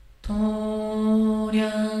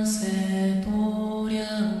도량새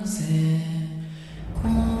도량새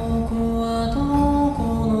고고와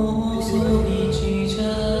도고노 소리지자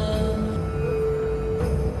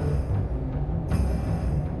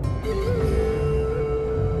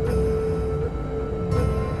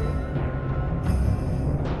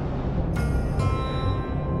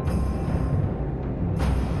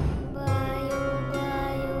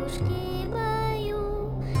Баю-баюшки,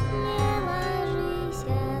 баю, не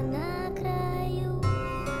ложися на краю.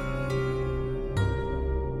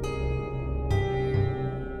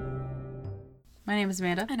 My name is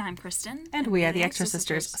Amanda. And I'm Kristen. And we are the Extra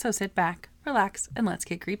Sisters. So sit back, relax, and let's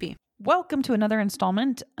get creepy. Welcome to another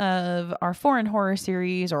installment of our foreign horror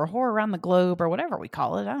series, or horror around the globe, or whatever we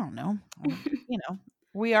call it. I don't know.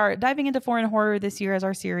 We are diving into foreign horror this year as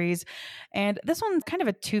our series. And this one's kind of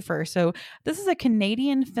a twofer. So this is a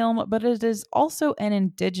Canadian film, but it is also an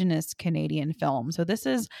Indigenous Canadian film. So this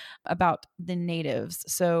is about the natives.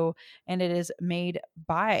 And it is made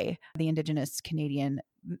by the Indigenous Canadian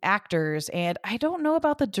actors, and I don't know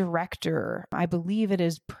about the director. I believe it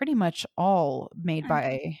is pretty much all made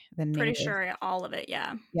by the native. Pretty sure all of it,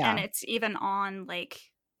 yeah. Yeah. And it's even on like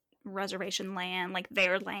reservation land, like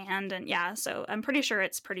their land, and yeah, so I'm pretty sure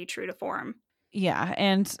it's pretty true to form. Yeah,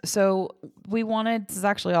 and so this is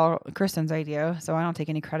actually all Kristen's idea, so I don't take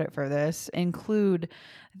any credit for this, include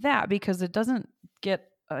that because it doesn't get,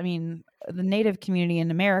 the native community in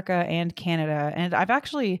America and Canada. And I've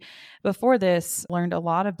actually, before this, learned a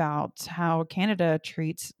lot about how Canada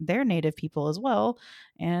treats their native people as well.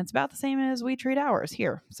 And it's about the same as we treat ours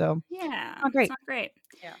here. So yeah, not great. It's not great.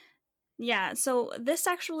 Yeah. Yeah, so this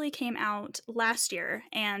actually came out last year,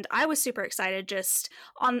 and I was super excited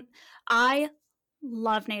I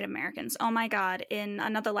love Native Americans. Oh my God, in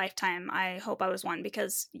another lifetime, I hope I was one,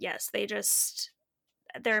 because yes,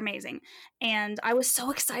 they're amazing. And I was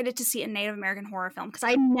so excited to see a Native American horror film because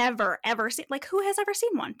I never ever seen, like, who has ever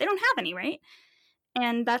seen one? They don't have any, right?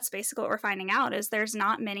 And that's basically what we're finding out, is there's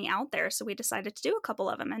not many out there. So we decided to do a couple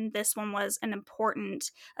of them. And this one was an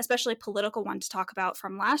important, especially political one to talk about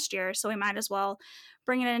from last year. So we might as well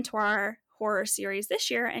bring it into our horror series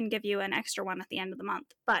this year and give you an extra one at the end of the month.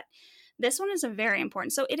 But this one is a very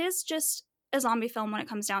important. So it is just a zombie film when it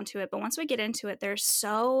comes down to it. But once we get into it, there's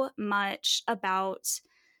so much about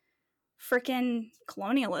freaking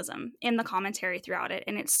colonialism in the commentary throughout it.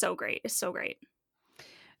 And it's so great. It's so great.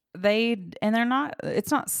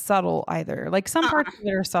 It's not subtle either. Like some parts of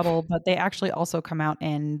it are subtle, but they actually also come out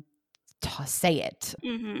and say it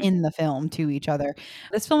in the film to each other.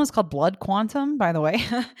 This film is called Blood Quantum, by the way.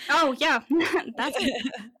 Oh, yeah. That's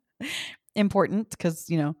important because,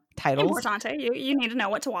 titles. Importante. You need to know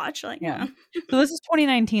what to watch. Yeah. So this is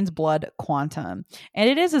 2019's Blood Quantum, and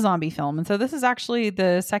it is a zombie film. And so this is actually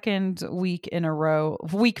the second week in a row.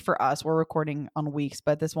 Week for us. We're recording on weeks,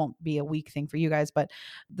 but this won't be a week thing for you guys. But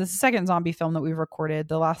this is the second zombie film that we've recorded.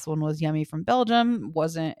 The last one was Yummy from Belgium.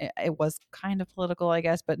 It was kind of political, I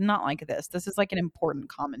guess, but not like this. This is like an important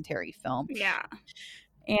commentary film. Yeah.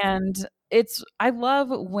 And I love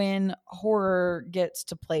when horror gets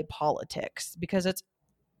to play politics because it's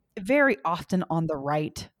very often on the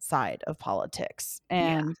right side of politics.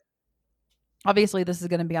 And obviously this is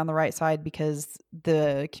going to be on the right side because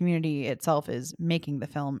the community itself is making the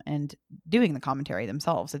film and doing the commentary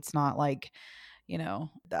themselves. It's not like, the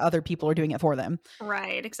other people are doing it for them.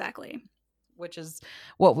 Right, exactly. Which is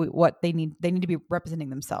what they need. They need to be representing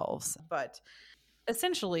themselves. But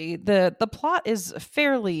essentially, the plot is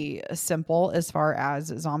fairly simple as far as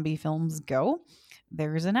zombie films go.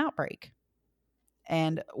 There's an outbreak.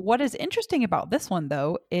 And what is interesting about this one,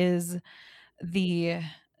 though, is the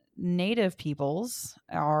native peoples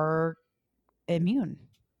are immune.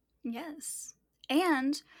 Yes.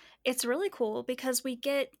 And it's really cool because we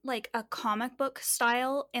get like a comic book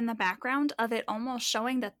style in the background of it, almost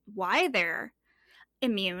showing that why they're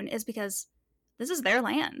immune is because this is their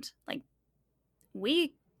land. Like,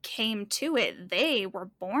 we came to it. They were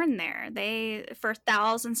born there. For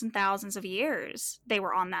thousands and thousands of years, they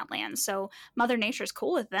were on that land. So Mother Nature's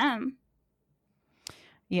cool with them.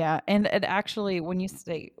 Yeah, and it actually,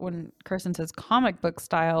 when Kirsten says comic book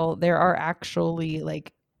style, there are actually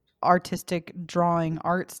like artistic drawing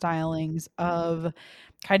art stylings of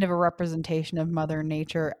kind of a representation of Mother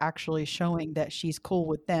Nature actually showing that she's cool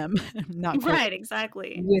with them, not cool right,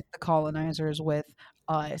 exactly, with the colonizers, with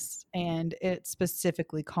us, and it's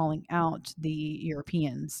specifically calling out the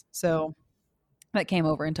Europeans so that came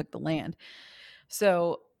over and took the land.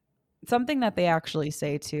 So something that they actually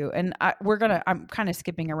say too, and I'm kind of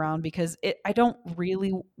skipping around because I don't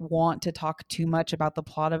really want to talk too much about the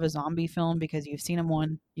plot of a zombie film because you've seen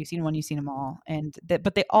one, you've seen them all, and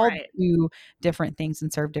but they all Right. do different things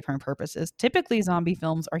and serve different purposes. Typically, zombie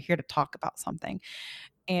films are here to talk about something,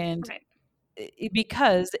 and Right.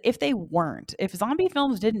 because if zombie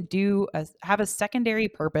films didn't have a secondary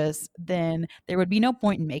purpose, then there would be no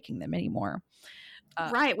point in making them anymore.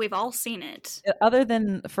 Right. We've all seen it. Other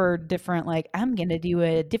than for different, like, I'm gonna do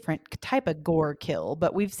a different type of gore kill,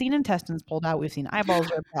 but we've seen intestines pulled out, we've seen eyeballs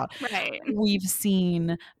ripped out, Right. we've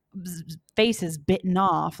seen faces bitten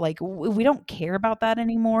off. Like, we don't care about that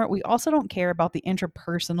anymore. We also don't care about the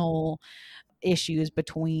interpersonal issues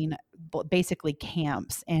between basically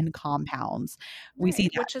camps and compounds. We see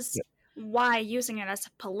Right. that Which is why using it as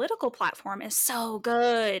a political platform is so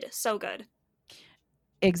good. So good.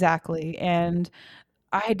 exactly. And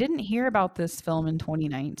I didn't hear about this film in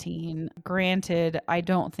 2019. Granted, I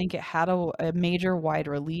don't think it had a major wide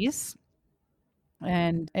release,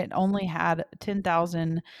 and it only had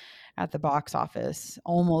 10,000 at the box office,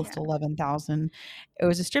 almost Yeah. 11,000. It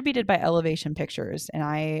was distributed by Elevation Pictures, and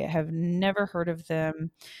I have never heard of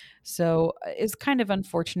them. So it's kind of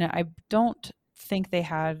unfortunate. I don't think they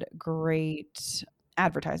had great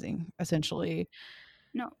advertising, essentially.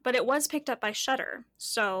 No, but it was picked up by Shudder.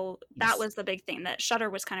 So that Yes. was the big thing that Shudder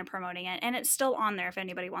was kind of promoting it. And it's still on there if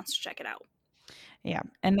anybody wants to check it out. Yeah,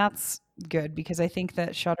 and that's good because I think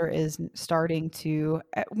that Shudder is starting to.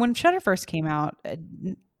 When Shudder first came out, it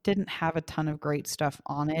didn't have a ton of great stuff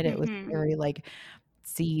on it. It was Mm-hmm. very like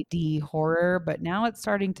CD horror, but now it's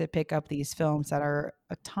starting to pick up these films that are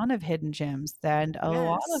a ton of hidden gems and a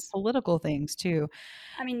lot of Yes. political things too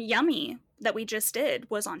I mean, Yummy that we just did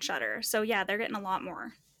was on Shudder. So yeah, they're getting a lot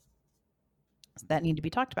more. that need to be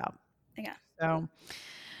talked about. Yeah. So,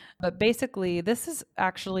 but basically, this is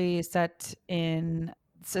actually set in.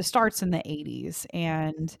 So it starts in the 80s,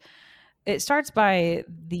 and it starts by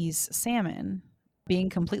these salmon being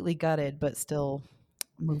completely gutted but still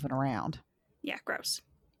moving around. Yeah, gross.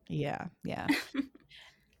 Yeah, yeah.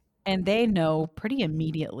 And they know pretty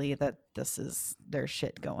immediately that this is their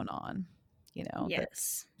shit going on. That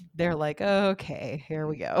Yes. they're like, okay, here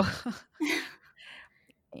we go.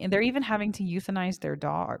 And they're even having to euthanize their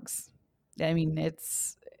dogs. I mean,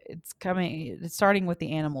 it's starting with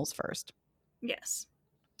the animals first, Yes.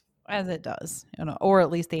 as it does, or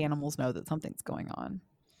at least the animals know that something's going on.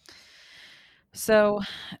 So,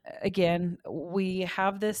 again, we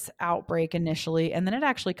have this outbreak initially, and then it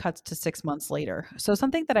actually cuts to 6 months later. So,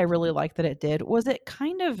 something that I really liked that it did was it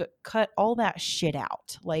kind of cut all that shit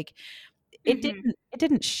out. Like, Mm-hmm. it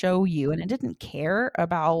didn't show you, and it didn't care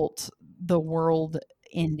about the world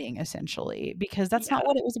ending, essentially, because that's Yeah. not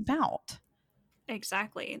what it was about.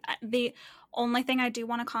 Exactly. The only thing I do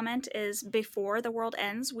want to comment is before the world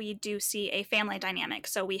ends, we do see a family dynamic.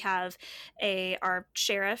 So we have our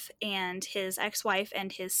sheriff and his ex-wife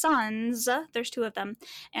and his sons. There's two of them,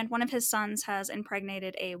 and one of his sons has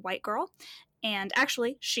impregnated a white girl. And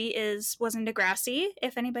actually, she was in Degrassi.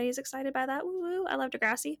 If anybody's excited by that, woo woo! I love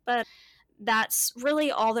Degrassi, but that's really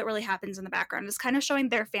all that really happens in the background. Is kind of showing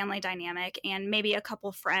their family dynamic and maybe a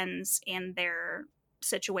couple friends and their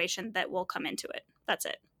situation that will come into it. That's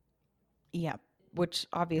it. Yeah, which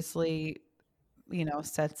obviously,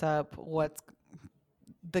 sets up what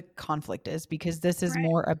the conflict is, because this is Right.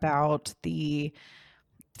 more about the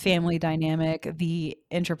family dynamic, the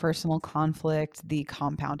interpersonal conflict, the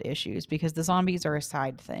compound issues, because the zombies are a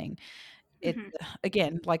side thing. It Hmm.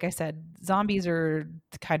 again, like I said, zombies are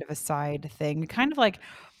kind of a side thing. Kind of like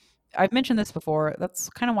I've mentioned this before. That's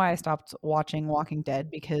kind of why I stopped watching Walking Dead,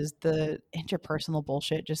 because the interpersonal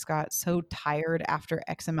bullshit just got so tired after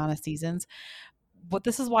X amount of seasons. But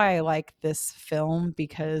this is why I like this film,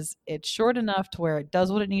 because it's short enough to where it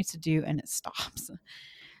does what it needs to do and it stops.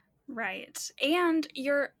 Right. And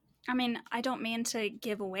I mean, I don't mean to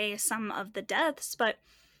give away some of the deaths, but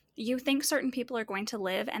you think certain people are going to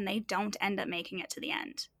live and they don't end up making it to the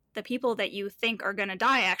end. The people that you think are going to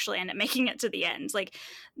die actually end up making it to the end. Like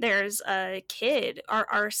there's a kid,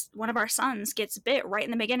 our one of our sons gets bit right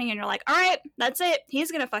in the beginning, and you're like, all right, that's it.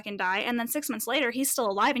 He's going to fucking die. And then 6 months later, he's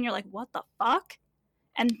still alive, and you're like, what the fuck?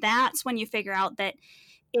 And that's when you figure out that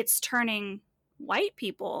it's turning white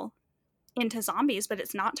people into zombies, but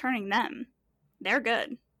it's not turning them. They're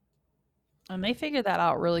good. And they figure that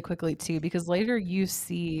out really quickly too, because later you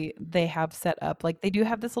see they have set up, like, they do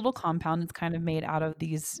have this little compound. It's kind of made out of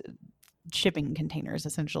these shipping containers,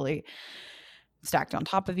 essentially stacked on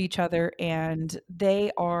top of each other, and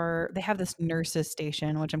they have this nurses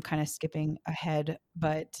station, which I'm kind of skipping ahead,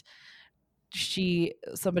 but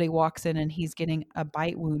somebody walks in and he's getting a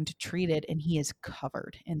bite wound treated and he is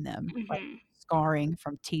covered in them, like Hmm. scarring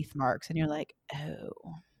from teeth marks. And you're like,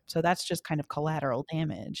 oh, so that's just kind of collateral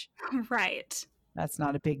damage. Right. That's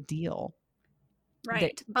not a big deal. That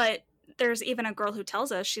Right. But there's even a girl who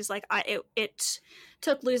tells us, she's like, it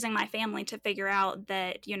took losing my family to figure out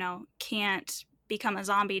that, can't become a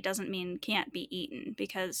zombie doesn't mean can't be eaten,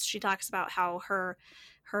 because she talks about how her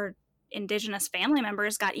indigenous family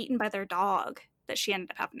members got eaten by their dog that she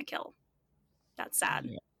ended up having to kill. That's sad.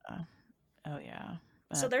 yeah. Oh yeah.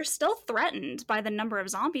 So they're still threatened by the number of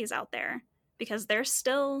zombies out there because they're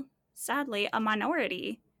still, sadly, a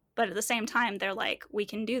minority. But at the same time, they're like, we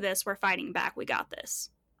can do this. We're fighting back. We got this.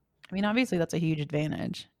 I mean, obviously that's a huge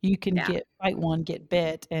advantage. You can Yeah. fight one, get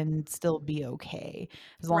bit, and still be okay.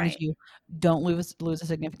 As long as Right. you don't lose a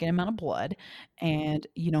significant amount of blood and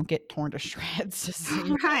you don't get torn to shreds.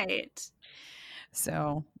 Right.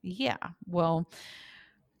 So yeah. Well,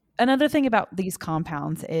 another thing about these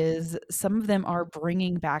compounds is some of them are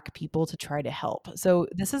bringing back people to try to help. So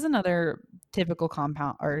this is another typical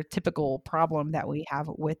compound or typical problem that we have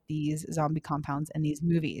with these zombie compounds in these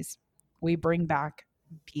movies. We bring back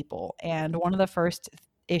people. And one of the first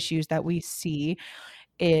issues that we see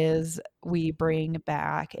is we bring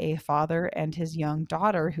back a father and his young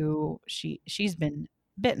daughter who she's been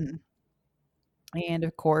bitten. And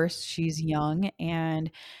of course, she's young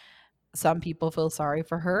and some people feel sorry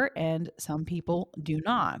for her and some people do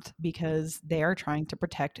not because they are trying to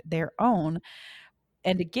protect their own.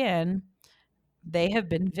 And again, they have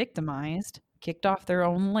been victimized, kicked off their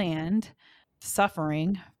own land,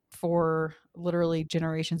 suffering for literally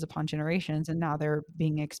generations upon generations. And now they're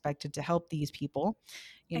being expected to help these people,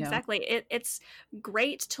 Exactly. It's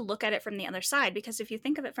great to look at it from the other side, because if you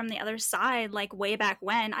think of it from the other side, like way back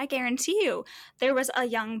when, I guarantee you there was a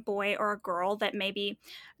young boy or a girl that maybe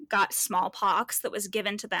got smallpox that was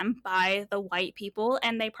given to them by the white people,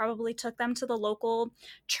 and they probably took them to the local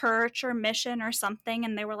church or mission or something,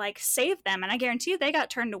 and they were like, save them. And I guarantee you they got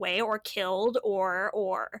turned away or killed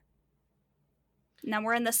or. Now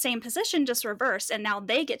we're in the same position, just reversed, and now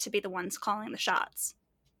they get to be the ones calling the shots.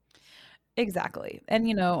 Exactly. And,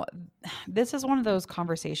 this is one of those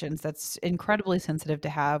conversations that's incredibly sensitive to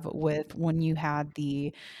have with when you had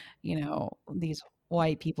these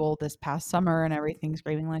white people this past summer and everything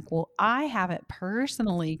screaming like, well, I haven't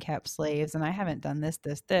personally kept slaves and I haven't done this.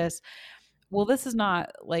 Well, this is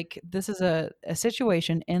not like, this is a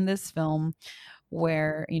situation in this film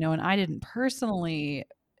where, and I didn't personally,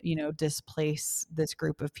 displace this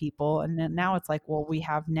group of people. And then now it's like, well, we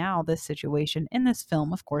have now this situation in this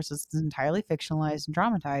film. Of course, it's entirely fictionalized and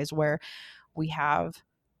dramatized where we have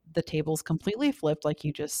the tables completely flipped, like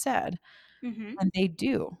you just said. Mm-hmm. And they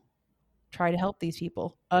do try to help these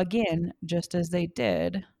people again, just as they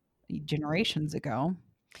did generations ago,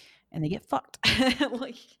 and they get fucked.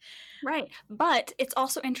 Like, Right. But it's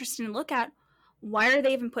also interesting to look at, why are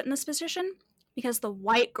they even put in this position? Because the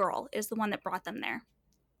white girl is the one that brought them there.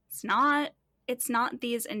 It's not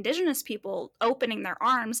these indigenous people opening their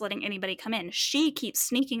arms, letting anybody come in. She keeps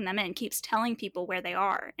sneaking them in, keeps telling people where they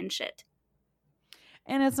are and shit.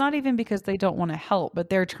 and it's not even because they don't want to help, but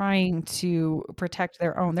they're trying to protect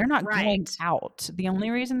their own. They're not going Right. out. The only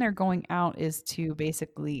reason they're going out is to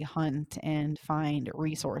basically hunt and find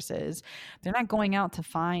resources. They're not going out to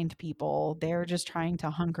find people. They're just trying to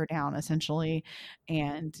hunker down essentially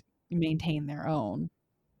and maintain their own.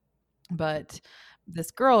 But this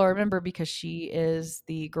girl, I remember because she is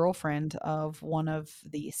the girlfriend of one of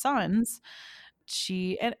the sons,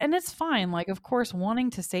 and it's fine, like, of course, wanting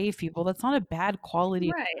to save people, that's not a bad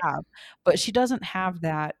quality Right. to have, but she doesn't have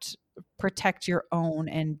that protect your own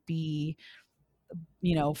and be,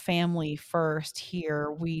 family first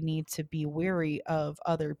here. We need to be wary of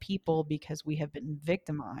other people because we have been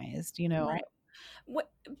victimized. Right. What,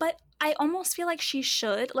 but I almost feel like she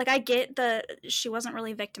should. Like, I get the she wasn't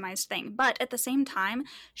really victimized thing, but at the same time,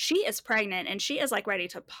 she is pregnant and she is like ready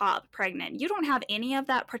to pop pregnant. You don't have any of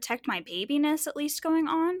that protect my babyness at least going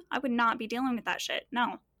on. I would not be dealing with that shit.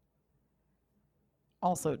 No.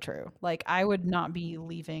 Also true. Like, I would not be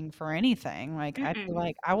leaving for anything. Like, I'd be Mm-mm.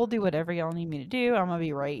 like, "I will do whatever y'all need me to do. I'm gonna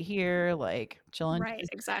be right here, like, chilling." Right.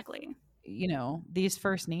 Exactly. These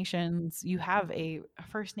First Nations, you have a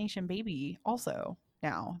First Nation baby also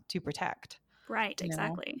now to protect, Right. you know?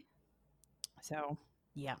 Exactly. So,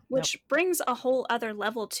 yeah. Nope. Which brings a whole other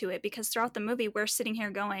level to it, because throughout the movie we're sitting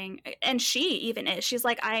here going, and she even is, she's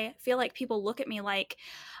like, I feel like people look at me like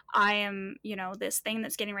I am, this thing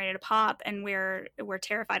that's getting ready to pop, and we're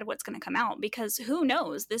terrified of what's going to come out, because who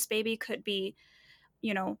knows, this baby could be,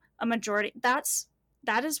 a majority. That's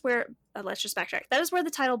that is where, let's just backtrack. That is where the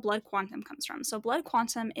title Blood Quantum comes from. So, blood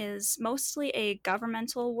quantum is mostly a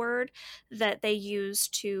governmental word that they use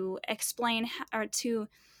to explain or to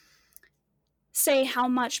say how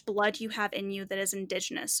much blood you have in you that is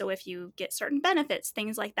indigenous. So, if you get certain benefits,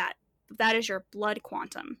 things like that, that is your blood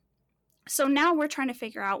quantum. So, now we're trying to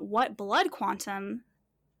figure out what blood quantum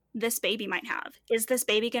this baby might have. Is this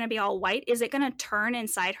baby going to be all white? Is it going to turn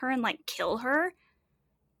inside her and like kill her?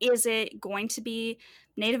 Is it going to be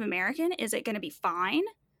Native American? Is it going to be fine?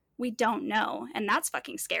 We don't know. And that's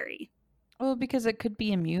fucking scary. Well, because it could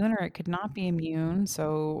be immune or it could not be immune.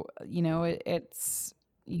 So, it's,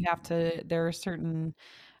 you have to, there are certain,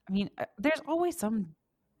 there's always some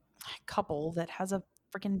couple that has a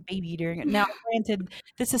freaking baby during it. Now, granted,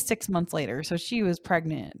 this is 6 months later. So she was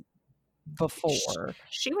pregnant before.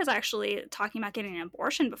 She was actually talking about getting an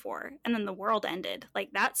abortion before, and then the world ended. Like,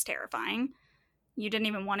 that's terrifying. You didn't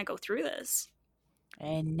even want to go through this.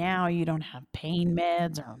 And now you don't have pain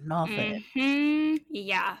meds or nothing. Mm-hmm.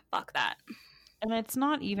 Yeah, fuck that. And it's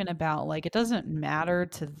not even about, like, it doesn't matter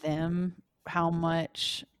to them how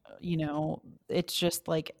much, it's just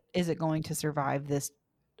like, is it going to survive this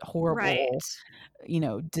horrible,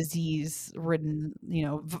 disease-ridden,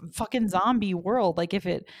 fucking zombie world? Like,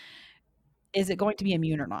 is it going to be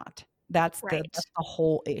immune or not? That's the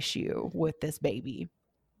whole issue with this baby.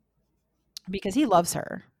 Because he loves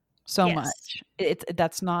her so much.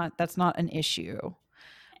 That's not an issue.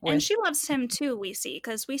 And she loves him too, we see,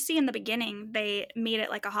 because we see in the beginning they meet at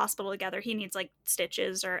like a hospital together. He needs like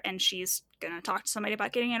stitches, and she's gonna talk to somebody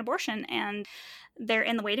about getting an abortion, and they're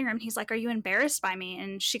in the waiting room. He's like, "Are you embarrassed by me?"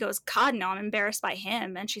 And she goes, "God, no, I'm embarrassed by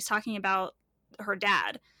him." And she's talking about her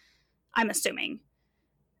dad, I'm assuming.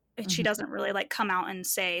 She doesn't really like come out and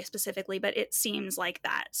say specifically, but it seems like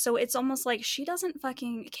that. So it's almost like she doesn't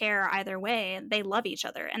fucking care either way. They love each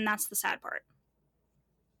other, and that's the sad part.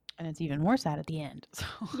 And it's even more sad at the end. So.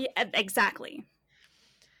 Yeah, exactly.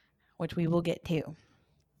 Which we will get to.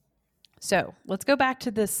 So let's go back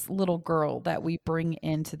to this little girl that we bring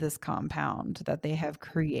into this compound that they have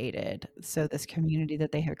created. So this community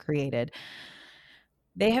that they have created.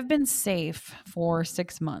 They have been safe for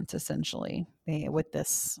 6 months, essentially, with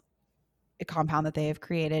this compound that they have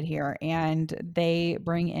created here. And they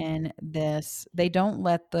bring in this, they don't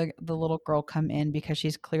let the little girl come in because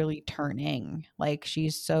she's clearly turning. Like,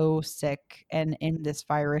 she's so sick and in this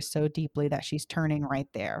virus so deeply that she's turning right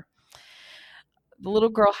there. The little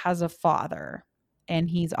girl has a father, and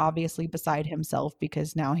he's obviously beside himself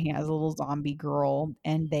because now he has a little zombie girl,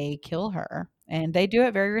 and they kill her. And they do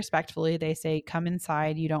it very respectfully. They say, "Come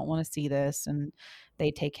inside. You don't want to see this." And they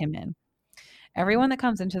take him in. Everyone that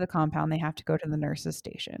comes into the compound, they have to go to the nurse's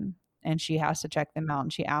station, and she has to check them out,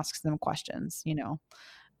 and she asks them questions,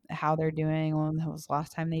 how they're doing, when was the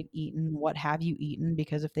last time they've eaten, what have you eaten,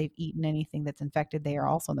 because if they've eaten anything that's infected, they are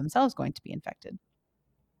also themselves going to be infected.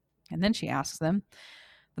 And then she asks them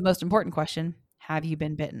the most important question: have you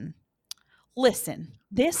been bitten? Listen,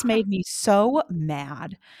 this made me so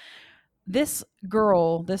mad. This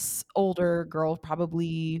girl, this older girl,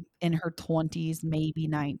 probably in her 20s, maybe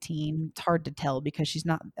 19. It's hard to tell because she's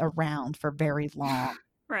not around for very long.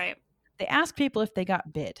 Right. They ask people if they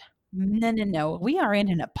got bit. No. We are in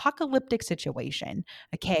an apocalyptic situation.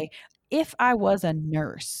 Okay. If I was a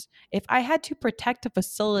nurse, if I had to protect a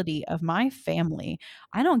facility of my family,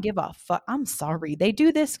 I don't give a fuck. I'm sorry. They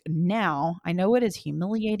do this now. I know it is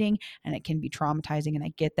humiliating and it can be traumatizing, and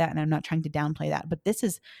I get that, and I'm not trying to downplay that, but this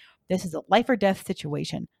is a life or death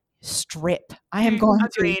situation. Strip. I am going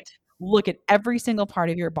to look at every single part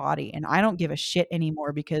of your body, and I don't give a shit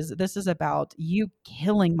anymore because this is about you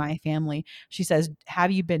killing my family. She says,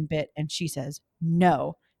 "Have you been bit?" And she says,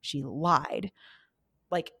 "No." She lied.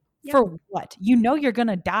 Like, for what? You're going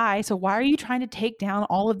to die. So why are you trying to take down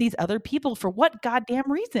all of these other people? For what goddamn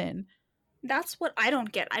reason? That's what I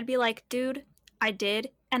don't get. I'd be like, dude, I did,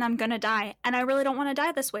 and I'm gonna die, and I really don't want to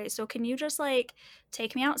die this way. So can you just like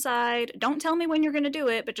take me outside? Don't tell me when you're gonna do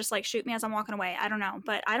it, but just like shoot me as I'm walking away. I don't know,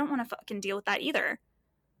 but I don't want to fucking deal with that either.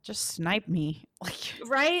 Just snipe me.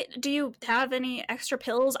 Right? Do you have any extra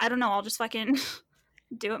pills? I don't know. I'll just fucking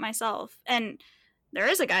do it myself. And there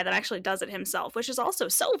is a guy that actually does it himself, which is also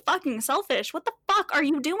so fucking selfish. What the fuck are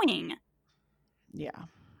you doing? Yeah.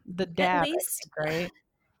 The dad, at least, right?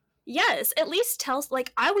 Yes, at least tell,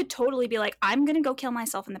 like, I would totally be like, I'm gonna go kill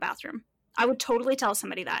myself in the bathroom. I would totally tell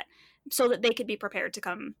somebody that so that they could be prepared to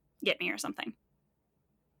come get me or something.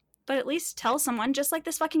 But at least tell someone, just like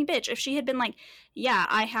this fucking bitch. If she had been like, yeah,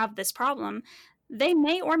 I have this problem, they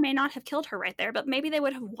may or may not have killed her right there, but maybe they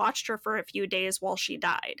would have watched her for a few days while she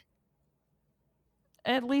died.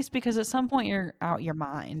 At least because at some point you're out your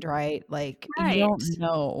mind, right? Like you Right. don't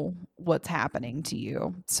know what's happening to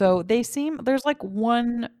you. So they seem there's like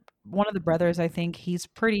one of the brothers, I think he's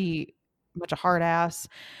pretty much a hard ass,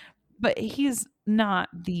 but he's not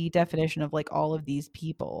the definition of like all of these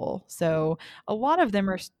people. So a lot of them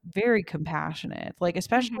are very compassionate. Like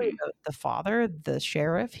especially Mm-hmm. the father, the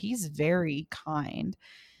sheriff, he's very kind.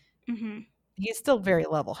 Mm-hmm. He's still very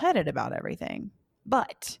level-headed about everything.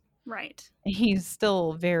 But Right. he's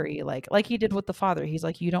still very like he did with the father. He's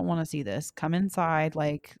like, "You don't wanna see this. Come inside,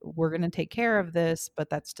 like, we're gonna take care of this, but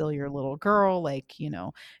that's still your little girl, like, remove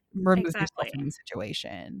yourself Exactly. from the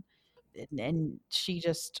situation." And she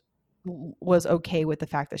just w was okay with the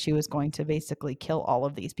fact that she was going to basically kill all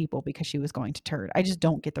of these people because she was going to turn. I just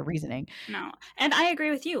don't get the reasoning. No, and I agree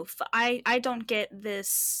with you. I don't get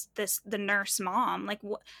the nurse mom. Like,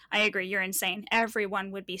 I agree. You're insane. Everyone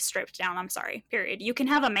would be stripped down. I'm sorry. Period. You can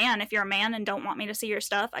have a man if you're a man and don't want me to see your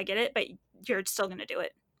stuff. I get it, but you're still gonna do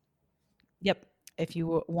it. Yep. If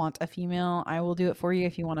you want a female, I will do it for you.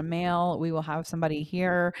 If you want a male, we will have somebody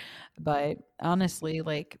here. But honestly,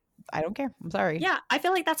 like, I don't care. I'm sorry. Yeah, I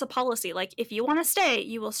feel like that's a policy. Like, if you want to stay,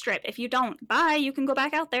 you will strip. If you don't, bye. You can go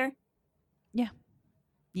back out there. Yeah.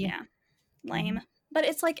 Yeah. Yeah. Lame. Mhm. But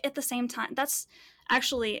it's like at the same time, that's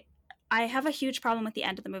actually, I have a huge problem with the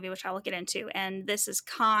end of the movie, which I will get into, and this is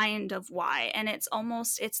kind of why. And it's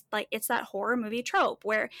almost, it's like, it's that horror movie trope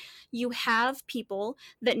where you have people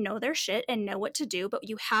that know their shit and know what to do, but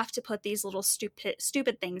you have to put these little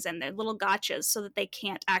stupid things in there, little gotchas, so that they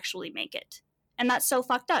can't actually make it. And that's so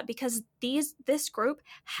fucked up because this group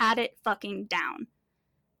had it fucking down.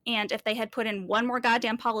 And if they had put in one more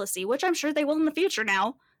goddamn policy, which I'm sure they will in the future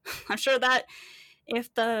now, I'm sure that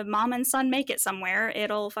if the mom and son make it somewhere,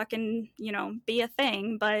 it'll fucking, be a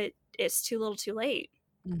thing, but it's too little too late.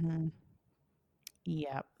 Mhm.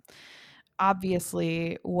 Yep.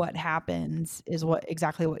 Obviously, what happens is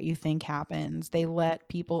exactly what you think happens. They let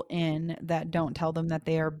people in that don't tell them that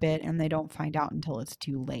they are bit, and they don't find out until it's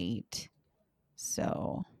too late.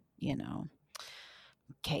 So,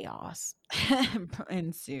 chaos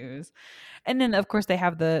ensues. And then, of course, they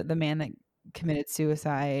have the man that committed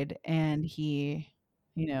suicide, and he,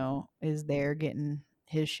 is there getting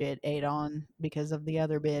his shit ate on because of the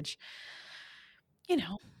other bitch. You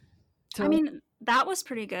know, I so mean, that was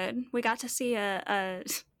pretty good. We got to see a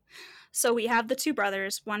so we have the two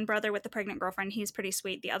brothers, one brother with the pregnant girlfriend, he's pretty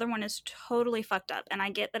sweet. The other one is totally fucked up. And I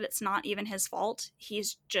get that it's not even his fault.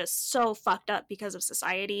 He's just so fucked up because of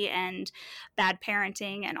society and bad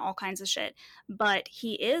parenting and all kinds of shit. But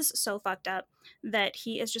he is so fucked up that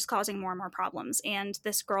he is just causing more and more problems. And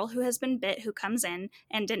this girl who has been bit, who comes in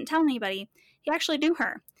and didn't tell anybody, he actually knew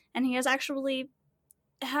her. And he has actually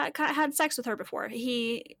had sex with her before.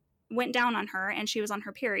 He went down on her and she was on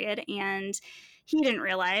her period and he didn't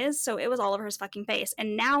realize, so it was all over his fucking face.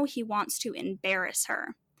 And now he wants to embarrass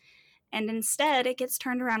her. And instead, it gets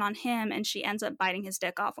turned around on him and she ends up biting his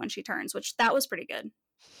dick off when she turns, which that was pretty good.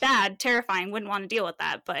 Bad, terrifying, wouldn't want to deal with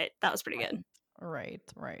that, but that was pretty good. right,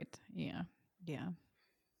 yeah, yeah.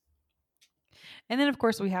 And then, of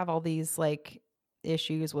course, we have all these like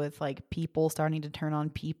issues with like people starting to turn on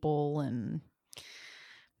people and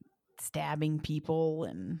stabbing people,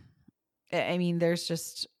 and I mean, there's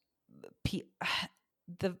just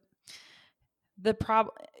the the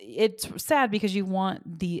problem. It's sad because you want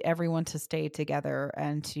everyone to stay together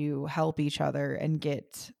and to help each other and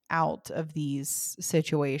get out of these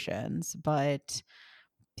situations, but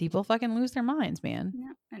people fucking lose their minds, man.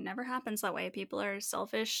 Yeah, it never happens that way. People are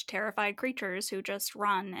selfish, terrified creatures who just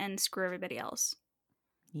run and screw everybody else.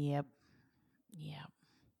 Yep. Yep.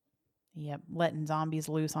 Yep. Letting zombies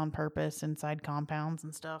loose on purpose inside compounds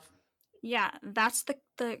and stuff. Yeah, that's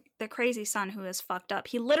the crazy son who is fucked up.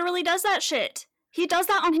 He literally does that shit. He does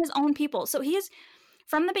that on his own people. So he's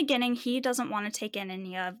from the beginning, he doesn't want to take in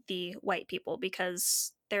any of the white people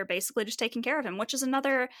because they're basically just taking care of him, which is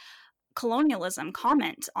another colonialism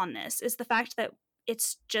comment on this, is the fact that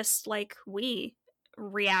it's just like we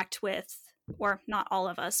react with, or not all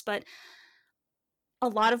of us, but a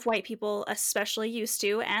lot of white people especially used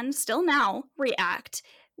to and still now react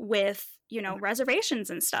with, reservations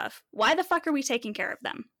and stuff. Why the fuck are we taking care of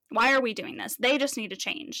them? Why are we doing this? They just need to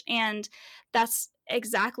change. And that's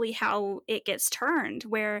exactly how it gets turned,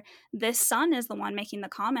 where this son is the one making the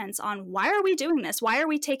comments on, why are we doing this? Why are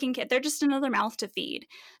we taking care? They're just another mouth to feed.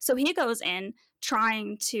 So he goes in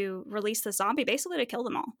trying to release the zombie, basically to kill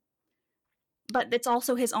them all. But it's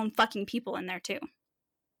also his own fucking people in there too.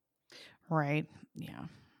 Right. Yeah.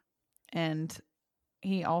 And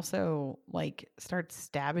he also like starts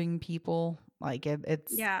stabbing people. Like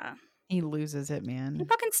it's Yeah. He loses it, He man.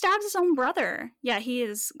 fucking stabs his own brother. Yeah, he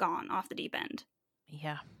is gone off the deep end.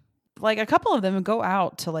 Yeah. Like a couple of them go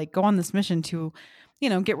out to like go on this mission to,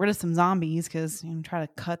 get rid of some zombies because try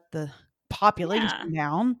to cut the population Yeah.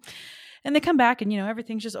 down. And they come back and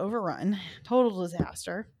everything's just overrun. Total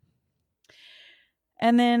disaster.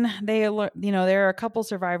 And then there are a couple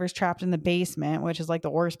survivors trapped in the basement, which is like the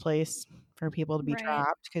worst place for people to be Right.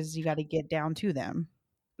 trapped because you got to get down to them.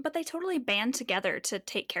 But they totally band together to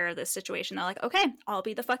take care of this situation. They're like, okay, I'll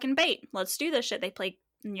be the fucking bait. Let's do this shit. They play,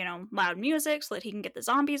 loud music so that he can get the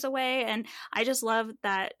zombies away. And I just love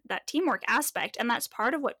that teamwork aspect. And that's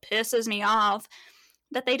part of what pisses me off,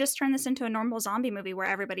 that they just turn this into a normal zombie movie where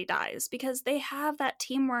everybody dies, because they have that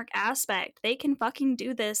teamwork aspect. They can fucking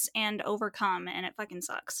do this and overcome, and it fucking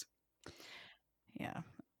sucks. Yeah.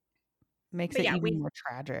 Makes But it yeah, even more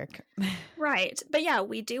tragic. Right. But yeah,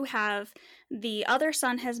 we do have the other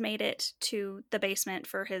son has made it to the basement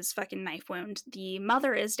for his fucking knife wound. The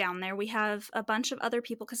mother is down there. We have a bunch of other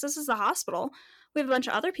people, because this is the hospital. We have a bunch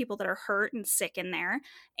of other people that are hurt and sick in there.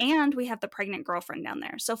 And we have the pregnant girlfriend down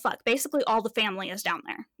there. So fuck. Basically, all the family is down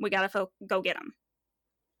there. We gotta go get them.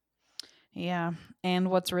 Yeah. And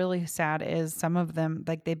what's really sad is some of them,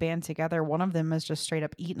 like they band together. One of them is just straight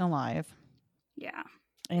up eaten alive. Yeah.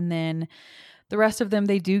 And then the rest of them,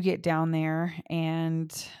 they do get down there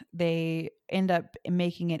and they end up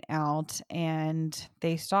making it out and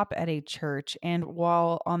they stop at a church. And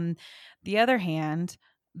while on the other hand,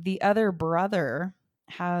 the other brother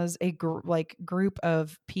has a group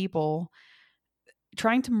of people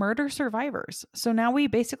trying to murder survivors. So now we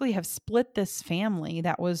basically have split this family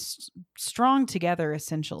that was strong together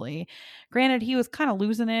essentially. Granted, he was kind of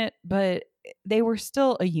losing it, but they were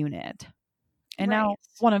still a unit. And now Right.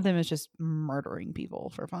 one of them is just murdering people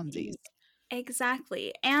for funsies.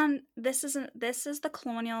 Exactly. And this is the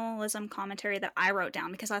colonialism commentary that I wrote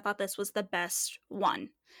down, because I thought this was the best one.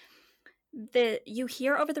 You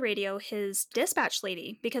hear over the radio his dispatch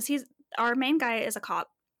lady, because our main guy is a cop.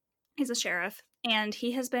 He's a sheriff, and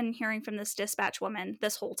he has been hearing from this dispatch woman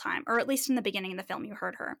this whole time, or at least in the beginning of the film you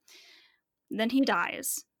heard her. Then he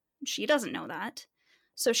dies. She doesn't know that.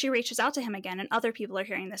 So she reaches out to him again, and other people are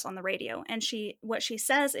hearing this on the radio. And what she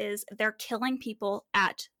says is they're killing people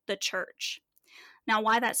at the church. Now,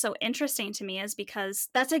 why that's so interesting to me is because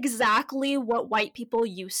that's exactly what white people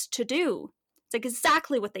used to do. It's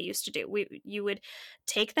exactly what they used to do. You would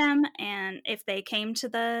take them, and if they came to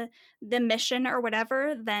the mission or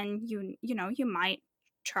whatever, then you might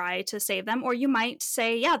try to save them, or you might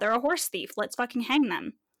say, yeah, they're a horse thief. Let's fucking hang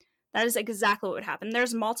them. That is exactly what would happen.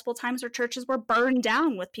 There's multiple times where churches were burned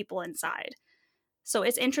down with people inside. So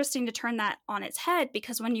it's interesting to turn that on its head,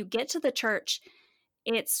 because when you get to the church,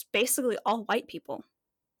 it's basically all white people.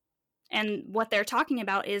 And what they're talking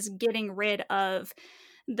about is getting rid of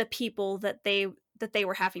the people that they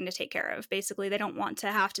were having to take care of. Basically, they don't want to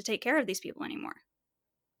have to take care of these people anymore.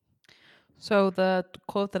 So the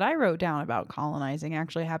quote that I wrote down about colonizing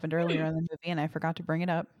actually happened earlier in the movie, and I forgot to bring it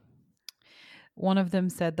up. One of them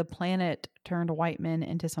said the planet turned white men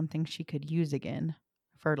into something she could use again.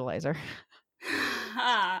 Fertilizer.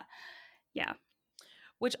 Yeah.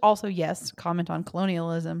 Which also, yes, comment on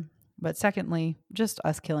colonialism. But secondly, just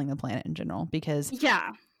us killing the planet in general, because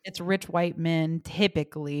Yeah. it's rich white men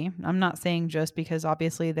typically. I'm not saying just, because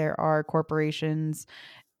obviously there are corporations,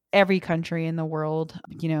 every country in the world,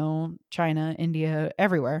 China, India,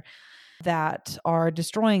 everywhere, that are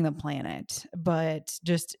destroying the planet. But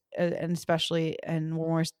just, and especially, and when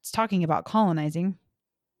we're talking about colonizing,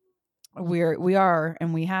 we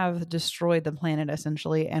have destroyed the planet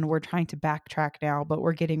essentially, and we're trying to backtrack now, but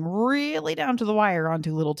we're getting really down to the wire on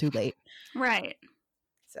too little too late. Right.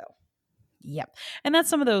 So yep. And that's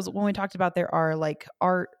some of those, when we talked about there are like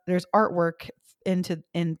there's artwork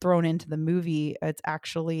thrown into the movie. It's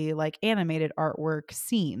actually like animated artwork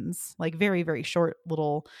scenes, like very, very short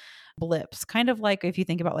little blips, kind of like if you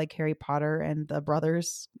think about like Harry Potter and the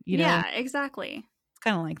brothers, Yeah, exactly. it's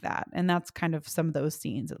kind of like that. And that's kind of some of those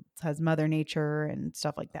scenes. It has Mother Nature and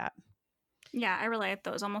stuff like that. Yeah, I really like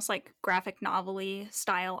those, almost like graphic novel-y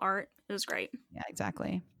style art. It was great. Yeah,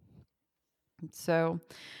 exactly. So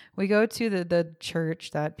we go to the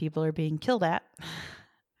church that people are being killed at.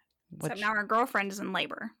 Except now our girlfriend is in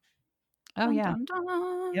labor. Oh, Dun, yeah. dun,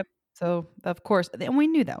 dun. Yep. So, of course, and we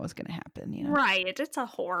knew that was going to happen, Right. It's a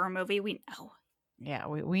horror movie. We know. Yeah,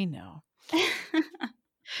 we know.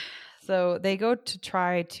 So they go to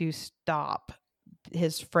try to stop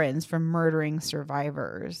his friends from murdering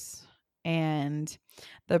survivors. And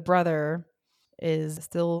the brother is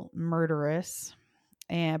still murderous,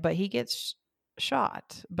 but he gets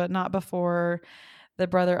shot, but not before the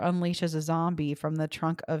brother unleashes a zombie from the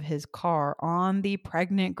trunk of his car on the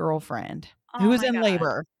pregnant girlfriend who Oh is my in God.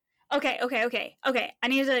 labor. Okay. I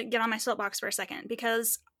need to get on my soapbox for a second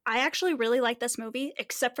because I actually really like this movie,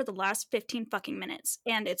 except for the last 15 fucking minutes.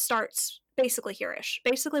 And it starts basically here-ish.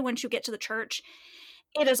 Basically, once you get to the church,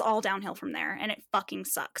 it is all downhill from there. And it fucking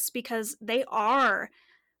sucks because they are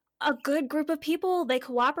a good group of people. They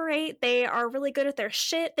cooperate. They are really good at their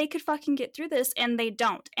shit. They could fucking get through this, and they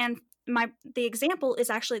don't. And the example is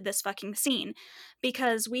actually this fucking scene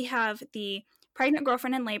because we have the pregnant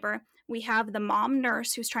girlfriend in labor. We have the mom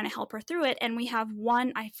nurse who's trying to help her through it, and we have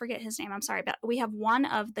one, I forget his name, I'm sorry, but we have one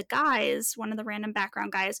of the guys, one of the random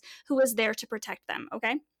background guys, who is there to protect them,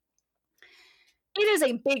 okay? It is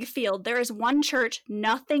a big field. There is one church,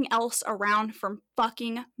 nothing else around for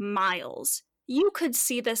fucking miles. You could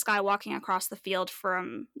see this guy walking across the field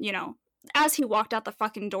from, as he walked out the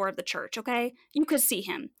fucking door of the church, okay? You could see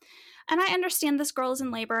him. And I understand this girl is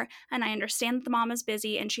in labor, and I understand that the mom is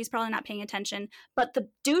busy and she's probably not paying attention, but the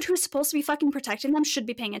dude who's supposed to be fucking protecting them should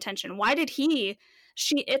be paying attention. Why did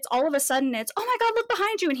it's all of a sudden it's, oh my God, look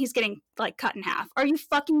behind you, and he's getting like cut in half. Are you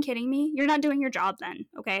fucking kidding me? You're not doing your job then,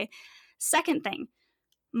 okay? Second thing,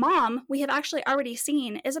 mom, we have actually already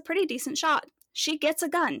seen, is a pretty decent shot. She gets a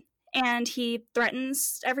gun and he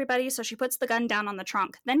threatens everybody, so she puts the gun down on the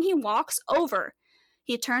trunk. Then he walks over.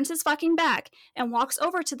 He turns his fucking back and walks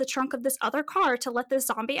over to the trunk of this other car to let this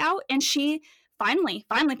zombie out, and she finally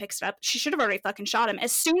picks it up. She should have already fucking shot him.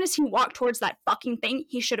 As soon as he walked towards that fucking thing,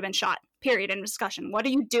 he should have been shot. Period. End of discussion. What are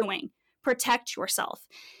you doing? Protect yourself.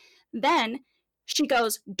 Then she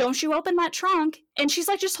goes, don't you open that trunk? And she's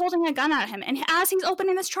like just holding a gun at him. And as he's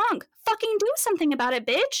opening this trunk, fucking do something about it,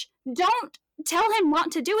 bitch. Don't tell him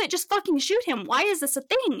not to do it. Just fucking shoot him. Why is this a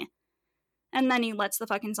thing? And then he lets the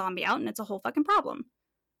fucking zombie out, and it's a whole fucking problem.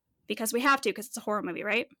 Because we have to, because it's a horror movie,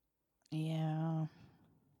 right? Yeah.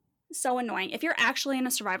 So annoying. If you're actually in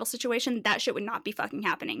a survival situation, that shit would not be fucking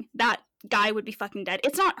happening. That guy would be fucking dead.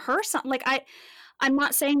 It's not her son. Like, I'm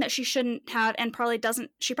not saying that she shouldn't have, and probably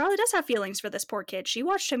doesn't, she probably does have feelings for this poor kid. She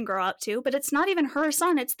watched him grow up too, but it's not even her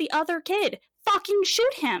son. It's the other kid. Fucking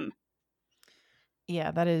shoot him.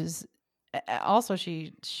 Yeah, that is. Also,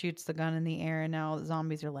 she shoots the gun in the air, and now the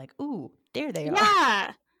zombies are like, ooh, there they are.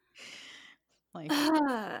 Yeah. Like,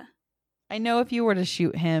 I know if you were to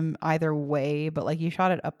shoot him either way, but like you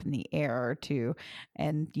shot it up in the air too,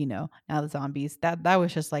 and now the zombies, that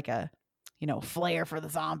was just like a flare for the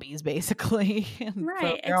zombies basically. Right,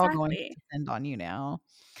 So they're all going exactly. to descend on you now.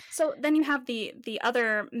 So then you have the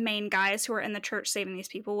other main guys who are in the church saving these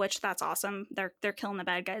people, which that's awesome. They're killing the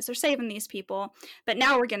bad guys. They're saving these people. But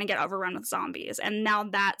now we're going to get overrun with zombies. And now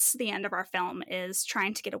that's the end of our film, is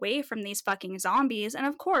trying to get away from these fucking zombies. And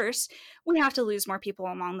of course, we have to lose more people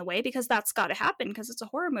along the way because that's got to happen because it's a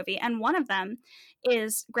horror movie. And one of them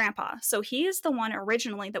is Grandpa. So he is the one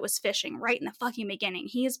originally that was fishing right in the fucking beginning.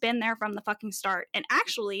 He has been there from the fucking start. And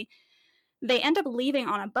actually, they end up leaving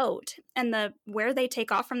on a boat, and where they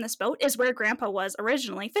take off from this boat is where Grandpa was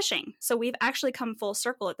originally fishing. So we've actually come full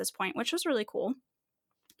circle at this point, which was really cool.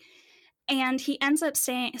 And he ends up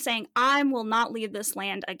saying, I will not leave this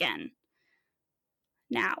land again.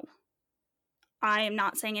 Now, I am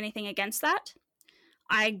not saying anything against that.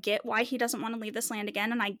 I get why he doesn't want to leave this land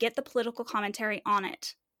again, and I get the political commentary on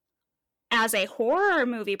it. As a horror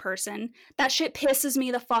movie person, that shit pisses me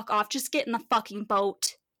the fuck off. Just get in the fucking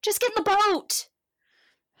boat. Just get in the boat.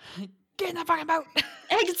 Get in the fucking boat.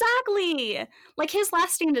 Exactly. Like, his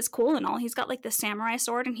last stand is cool and all. He's got like the samurai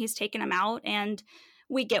sword and he's taking him out, and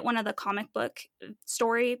we get one of the comic book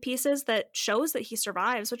story pieces that shows that he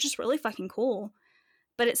survives, which is really fucking cool.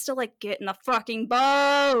 But it's still like, get in the fucking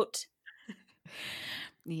boat.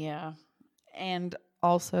 Yeah. And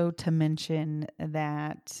also to mention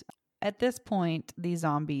that at this point, these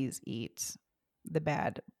zombies eat the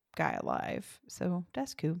bad guy alive. So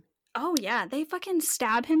that's cool. Oh, yeah. They fucking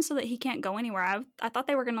stab him so that he can't go anywhere. I thought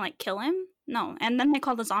they were going to like kill him. No. And then they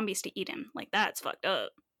call the zombies to eat him. Like, that's fucked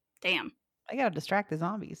up. Damn. I got to distract the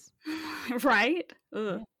zombies. Right?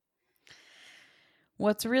 Ugh.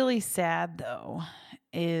 What's really sad, though,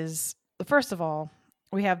 is first of all,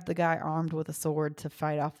 we have the guy armed with a sword to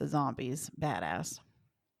fight off the zombies. Badass.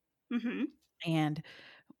 Mm-hmm. And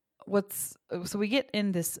so we get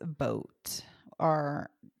in this boat. Our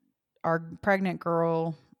pregnant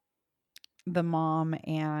girl, the mom,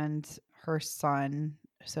 and her son.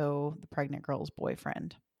 So the pregnant girl's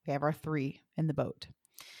boyfriend. We have our three in the boat.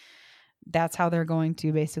 That's how they're going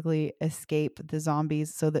to basically escape the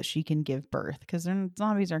zombies so that she can give birth, because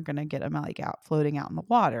zombies aren't going to get them floating out in the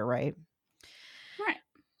water, right? Right.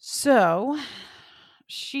 So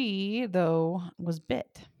she, though, was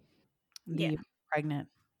bit. The Yeah. pregnant.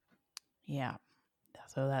 Yeah.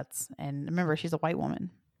 So that's, and remember, she's a white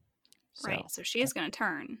woman. So, Right. So she is going to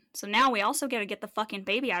turn. So now we also got to get the fucking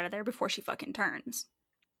baby out of there before she fucking turns.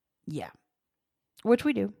 yeah. Which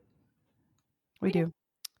we do. We We do. do.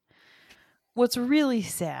 What's really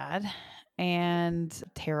sad and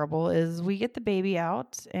terrible is we get the baby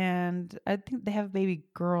out, and I think they have a baby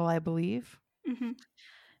girl, I believe. Mm-hmm.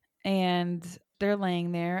 And they're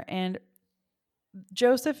laying there, and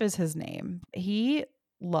Joseph is his name. He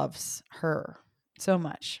loves her so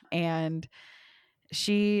much. And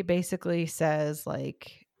she basically says,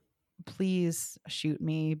 like, please shoot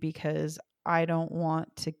me because I don't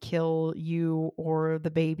want to kill you or the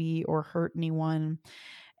baby or hurt anyone.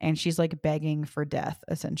 And she's like begging for death,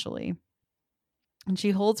 essentially. And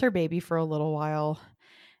she holds her baby for a little while,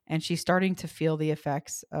 and she's starting to feel the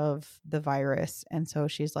effects of the virus. And so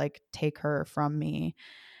she's like, take her from me,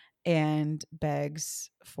 and begs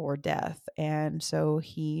for death. And so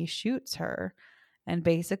he shoots her. And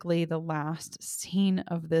basically, the last scene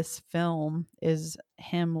of this film is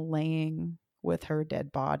him laying with her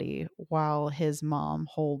dead body while his mom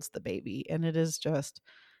holds the baby. And it is just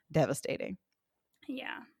devastating.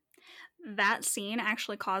 Yeah. That scene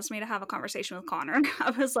actually caused me to have a conversation with Connor.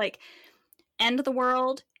 I was like, end of the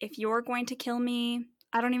world. If you're going to kill me,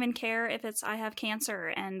 I don't even care if it's I have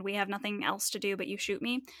cancer and we have nothing else to do but you shoot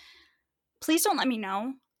me. Please don't let me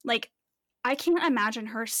know. Like, I can't imagine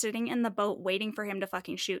her sitting in the boat waiting for him to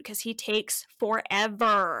fucking shoot because he takes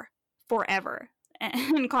forever. Forever.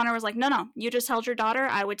 And Connor was like, no, you just held your daughter.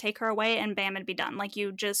 I would take her away and bam, it'd be done. Like,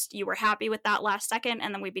 you were happy with that last second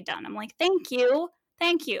and then we'd be done. I'm like, thank you.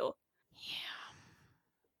 Thank you.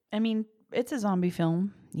 Yeah. I mean, it's a zombie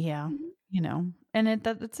film. Yeah. Mhm. You know, and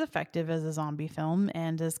it's effective as a zombie film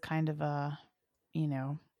and as kind of a, you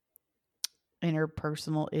know,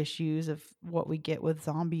 interpersonal issues of what we get with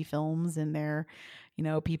zombie films, and their, you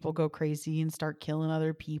know, people go crazy and start killing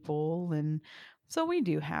other people. And so we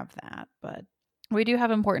do have that, but we do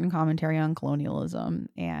have important commentary on colonialism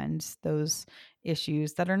and those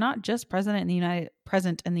issues that are not just present in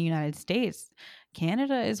the United States,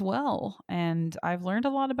 Canada as well. And I've learned a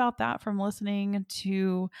lot about that from listening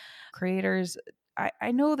to creators.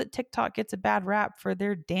 I know that TikTok gets a bad rap for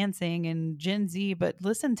their dancing and Gen Z, but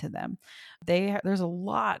listen to them. There's a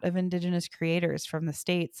lot of Indigenous creators from the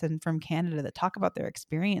States and from Canada that talk about their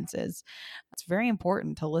experiences. It's very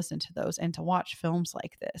important to listen to those and to watch films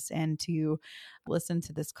like this and to listen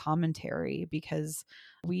to this commentary, because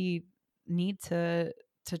we need to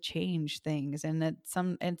change things. And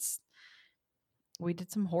we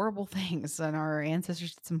did some horrible things, and our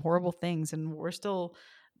ancestors did some horrible things, and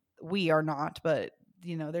we are not, but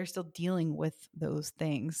you know, they're still dealing with those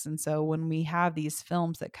things. And so when we have these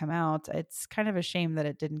films that come out, it's kind of a shame that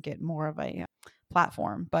it didn't get more of a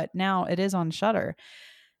platform, but now it is on Shudder.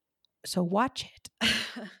 So watch it.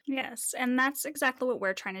 Yes, and that's exactly what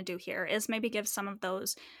we're trying to do here, is maybe give some of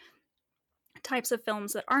those types of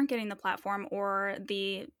films that aren't getting the platform or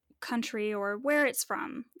the country or where it's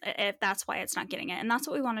from, if that's why it's not getting it. And that's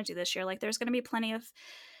what we want to do this year. Like, there's going to be plenty of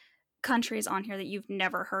countries on here that you've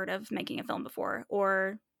never heard of making a film before,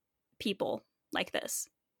 or people like this.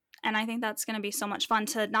 And I think that's going to be so much fun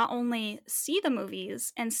to not only see the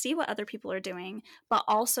movies and see what other people are doing, but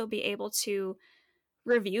also be able to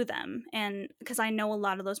review them. And because I know a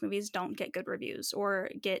lot of those movies don't get good reviews or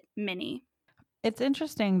get many. It's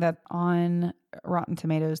interesting that on Rotten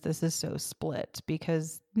Tomatoes, this is so split,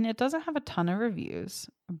 because it doesn't have a ton of reviews,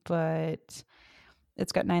 but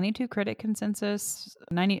it's got 92 critic consensus,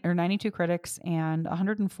 92 critics, and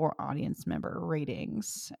 104 audience member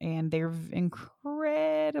ratings. And they're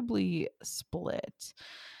incredibly split.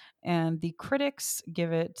 And the critics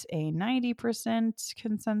give it a 90%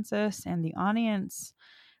 consensus, and the audience,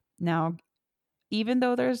 now, even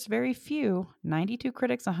though there's very few, 92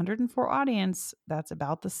 critics, 104 audience, that's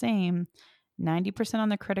about the same. 90% on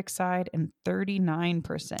the critic side and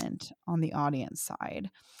 39% on the audience side.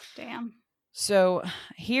 Damn. So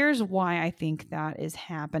here's why I think that is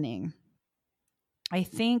happening. I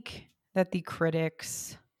think that the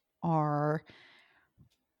critics are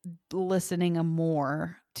listening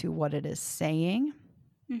more to what it is saying,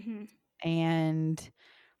 Mm-hmm. and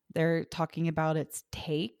they're talking about its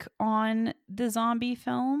take on the zombie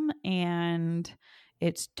film and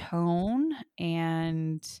its tone.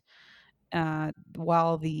 And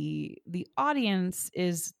while the audience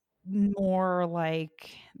is more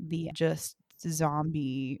like the just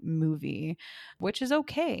zombie movie, which is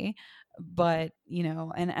okay, but you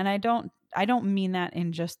know, and I don't mean that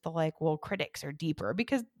in just the like, well, critics are deeper,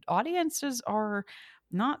 because audiences are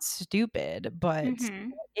not stupid, but Mm-hmm.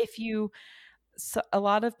 if you so a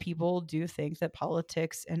lot of people do think that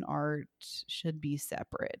politics and art should be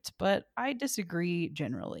separate, but I disagree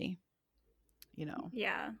generally, you know.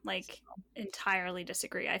 Yeah, like entirely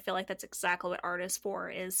disagree. I feel like that's exactly what art is for,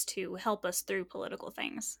 is to help us through political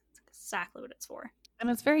things. It's exactly what it's for. And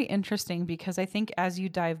it's very interesting because I think as you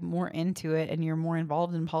dive more into it and you're more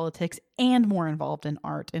involved in politics and more involved in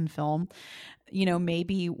art and film, you know,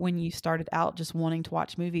 maybe when you started out just wanting to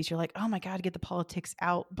watch movies, you're like, oh my God, get the politics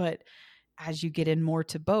out. But as you get in more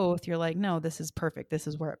to both, you're like, no, this is perfect. This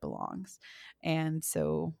is where it belongs. And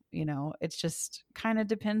so, you know, it's just kind of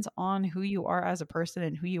depends on who you are as a person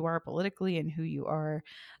and who you are politically and who you are,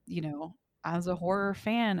 you know, as a horror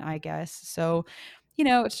fan, I guess. So, you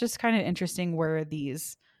know, it's just kind of interesting where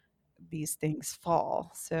these things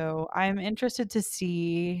fall. So I'm interested to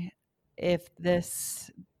see if this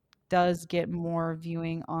does get more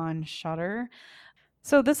viewing on Shudder.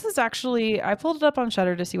 So this is actually I pulled it up on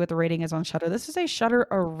Shudder to see what the rating is on Shudder. This is a Shudder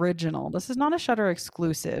original. This is not a Shudder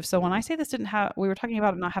exclusive. So when I say this didn't have we were talking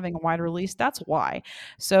about it not having a wide release, that's why.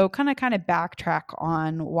 So kind of backtrack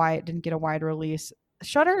on why it didn't get a wide release.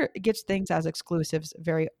 Shudder gets things as exclusives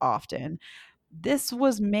very often. This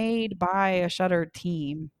was made by a Shudder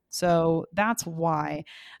team. So that's why.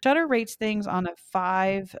 Shudder rates things on a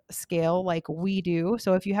 5 scale like we do.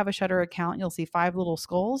 So if you have a Shudder account, you'll see 5 little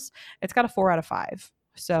skulls. It's got a 4 out of 5.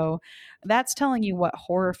 So that's telling you what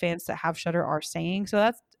horror fans that have Shudder are saying. So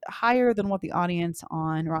that's higher than what the audience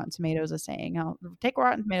on Rotten Tomatoes is saying. Now, take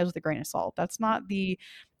Rotten Tomatoes with a grain of salt. That's not the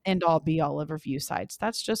end all be all of review sites.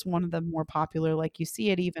 That's just one of the more popular, like you see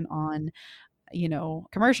it even on, you know,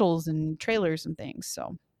 commercials and trailers and things.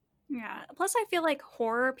 So Yeah. Plus, I feel like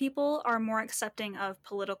horror people are more accepting of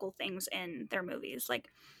political things in their movies. Like,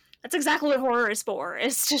 that's exactly what horror is for,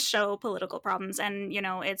 is to show political problems. And, you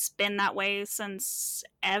know, it's been that way since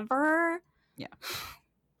ever. yeah.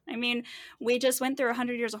 I mean, we just went through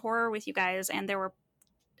 100 years of horror with you guys, and there were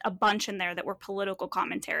a bunch in there that were political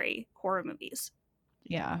commentary horror movies.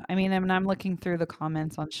 Yeah. I mean, I'm looking through the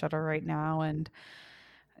comments on Shudder right now, and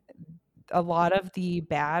a lot of the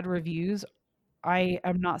bad reviews, I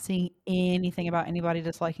am not seeing anything about anybody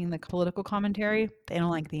disliking the political commentary. They don't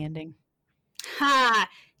like the ending. Ha!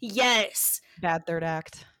 Yes! Bad third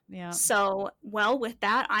act. Yeah. So, well, with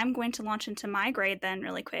that, I'm going to launch into my grade then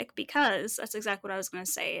really quick, because that's exactly what I was going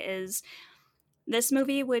to say is this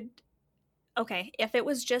movie would, okay, if it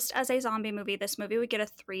was just as a zombie movie, this movie would get a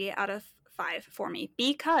 3 out of 5 for me,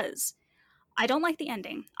 because I don't like the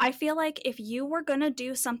ending. I feel like if you were going to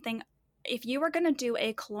do something, if you were going to do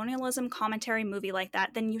a colonialism commentary movie like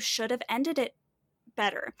that, then you should have ended it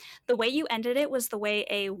better. The way you ended it was the way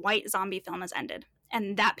a white zombie film has ended.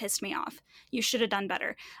 And that pissed me off. You should have done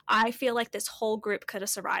better. I feel like this whole group could have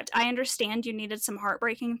survived. I understand you needed some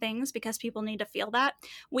heartbreaking things because people need to feel that.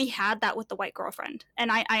 We had that with the white girlfriend. And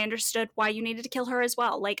I understood why you needed to kill her as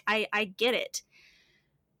well. Like, I get it.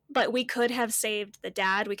 But we could have saved the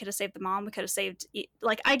dad. We could have saved the mom. We could have saved,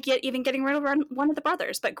 like, I get even getting rid of one of the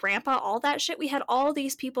brothers. But grandpa, all that shit, we had all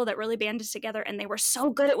these people that really banded together and they were so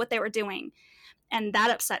good at what they were doing. And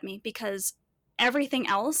that upset me because everything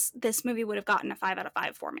else, this movie would have gotten a 5 out of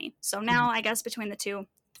 5 for me. So now I guess between the two,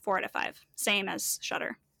 4 out of 5. Same as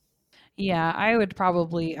Shudder. Yeah, I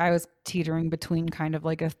was teetering between kind of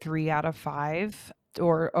like a 3 out of 5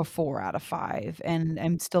 or a 4 out of 5. And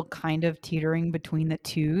I'm still kind of teetering between the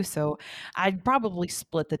two. So I'd probably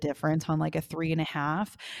split the difference on like a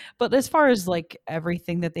 3.5. But as far as like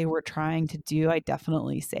everything that they were trying to do, I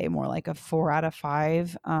definitely say more like a 4 out of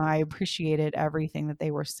 5. I appreciated everything that they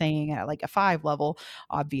were saying at like a 5 level,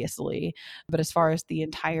 obviously. But as far as the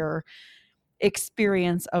entire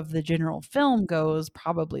experience of the general film goes,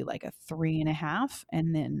 probably like a 3.5,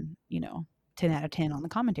 and then, you know, 10 out of 10 on the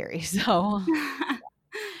commentary. So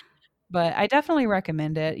but I definitely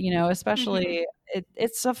recommend it, you know, especially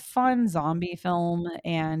it's a fun zombie film.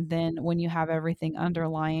 And then when you have everything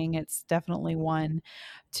underlying, it's definitely one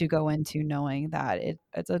to go into knowing that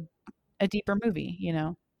it's a deeper movie, you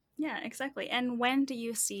know? Yeah, exactly. And when do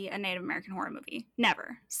you see a Native American horror movie?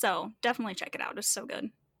 Never. So definitely check it out. It's so good.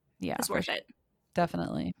 Yeah, It's for worth sure. it.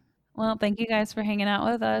 Definitely. Well, thank you guys for hanging out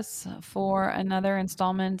with us for another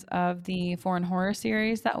installment of the foreign horror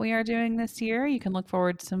series that we are doing this year. You can look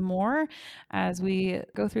forward to more as we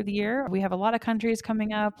go through the year. We have a lot of countries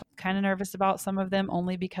coming up. Kind of nervous about some of them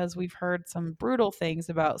only because we've heard some brutal things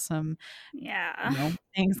about some, Yeah. you know,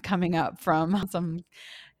 things coming up from some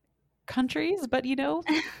countries, but you know,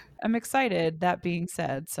 I'm excited, that being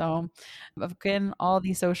said. So again, all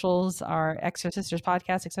the socials are Extra Sisters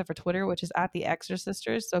Podcast, except for Twitter, which is at the Extra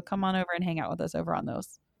Sisters. So come on over and hang out with us over on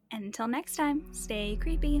those. Until next time, stay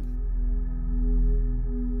creepy.